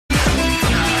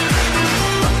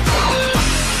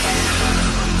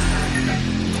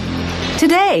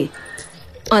Today,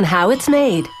 on how it's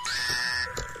made.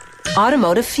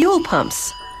 Automotive fuel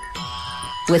pumps.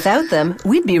 Without them,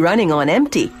 we'd be running on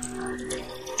empty.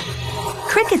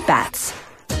 Cricket bats.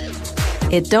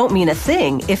 It don't mean a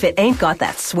thing if it ain't got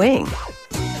that swing.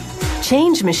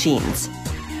 Change machines.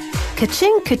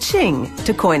 Ka-ching, ka-ching,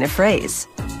 to coin a phrase.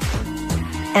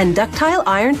 And ductile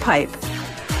iron pipe.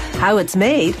 How it's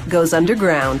made goes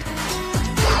underground.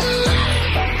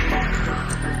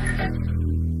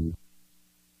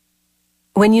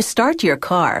 When you start your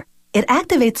car, it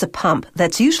activates a pump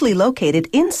that's usually located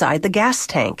inside the gas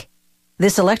tank.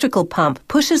 This electrical pump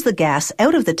pushes the gas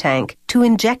out of the tank to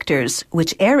injectors,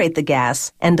 which aerate the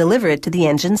gas and deliver it to the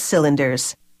engine's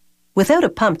cylinders. Without a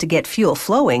pump to get fuel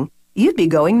flowing, you'd be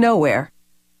going nowhere.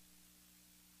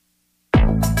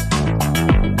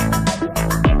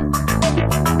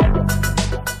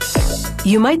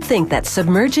 You might think that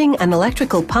submerging an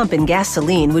electrical pump in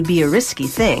gasoline would be a risky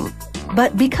thing.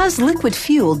 But because liquid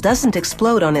fuel doesn't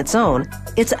explode on its own,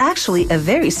 it's actually a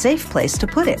very safe place to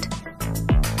put it.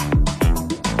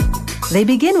 They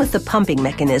begin with the pumping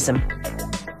mechanism,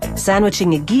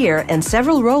 sandwiching a gear and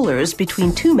several rollers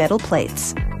between two metal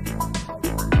plates.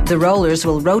 The rollers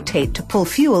will rotate to pull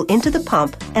fuel into the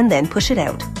pump and then push it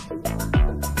out.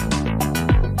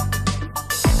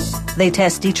 They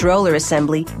test each roller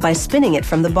assembly by spinning it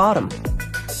from the bottom.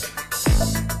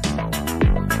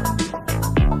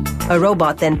 A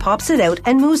robot then pops it out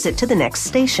and moves it to the next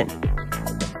station.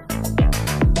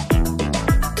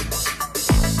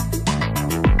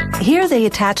 Here they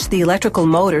attach the electrical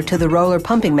motor to the roller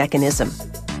pumping mechanism.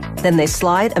 Then they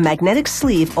slide a magnetic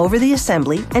sleeve over the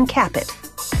assembly and cap it.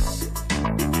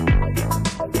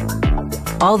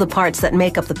 All the parts that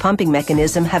make up the pumping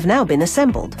mechanism have now been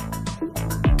assembled.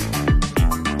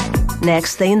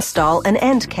 Next, they install an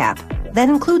end cap that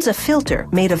includes a filter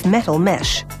made of metal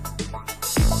mesh.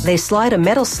 They slide a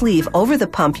metal sleeve over the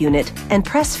pump unit and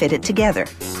press fit it together.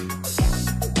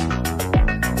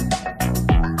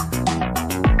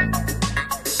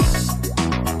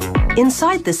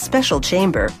 Inside this special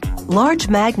chamber, large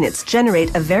magnets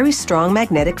generate a very strong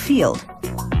magnetic field.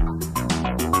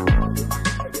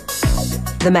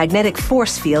 The magnetic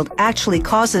force field actually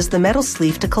causes the metal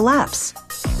sleeve to collapse.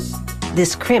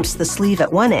 This crimps the sleeve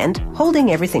at one end, holding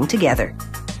everything together.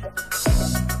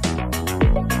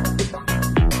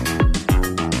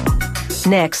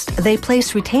 Next, they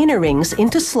place retainer rings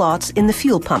into slots in the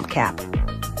fuel pump cap.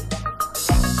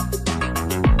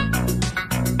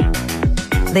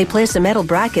 They place a metal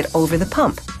bracket over the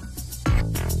pump.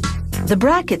 The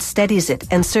bracket steadies it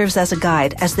and serves as a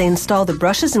guide as they install the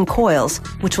brushes and coils,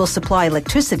 which will supply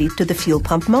electricity to the fuel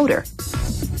pump motor.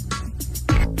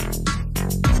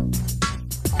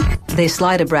 They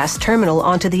slide a brass terminal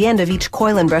onto the end of each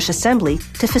coil and brush assembly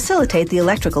to facilitate the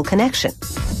electrical connection.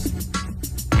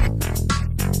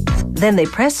 Then they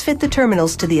press fit the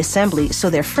terminals to the assembly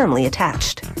so they're firmly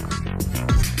attached.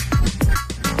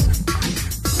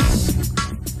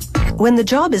 When the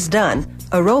job is done,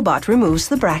 a robot removes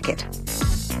the bracket.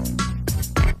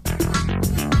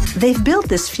 They've built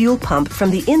this fuel pump from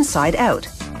the inside out,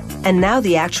 and now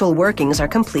the actual workings are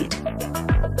complete.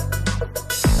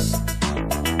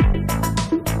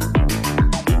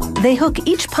 They hook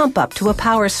each pump up to a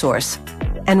power source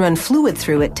and run fluid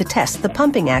through it to test the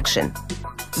pumping action.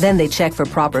 Then they check for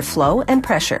proper flow and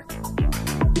pressure.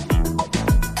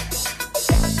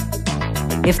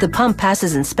 If the pump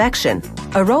passes inspection,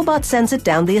 a robot sends it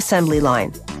down the assembly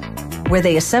line, where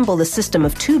they assemble the system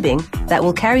of tubing that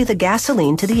will carry the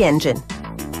gasoline to the engine.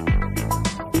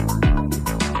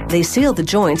 They seal the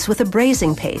joints with a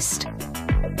brazing paste.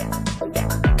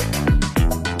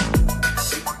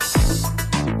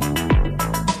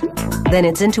 Then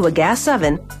it's into a gas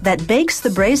oven that bakes the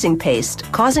brazing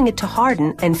paste, causing it to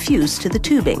harden and fuse to the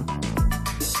tubing.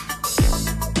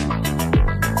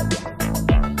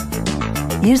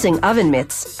 Using oven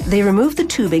mitts, they remove the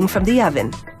tubing from the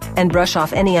oven and brush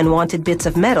off any unwanted bits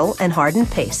of metal and hardened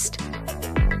paste.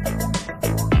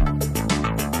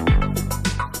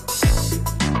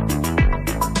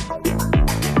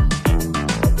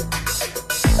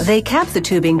 They cap the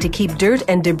tubing to keep dirt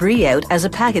and debris out as a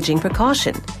packaging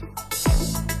precaution.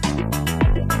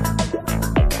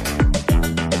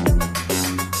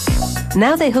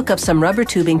 Now they hook up some rubber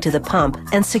tubing to the pump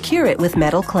and secure it with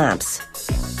metal clamps.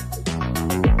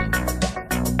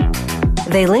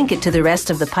 They link it to the rest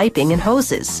of the piping and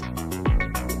hoses.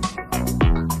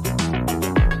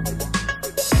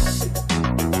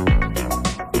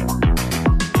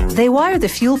 They wire the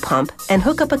fuel pump and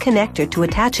hook up a connector to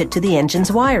attach it to the engine's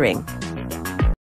wiring.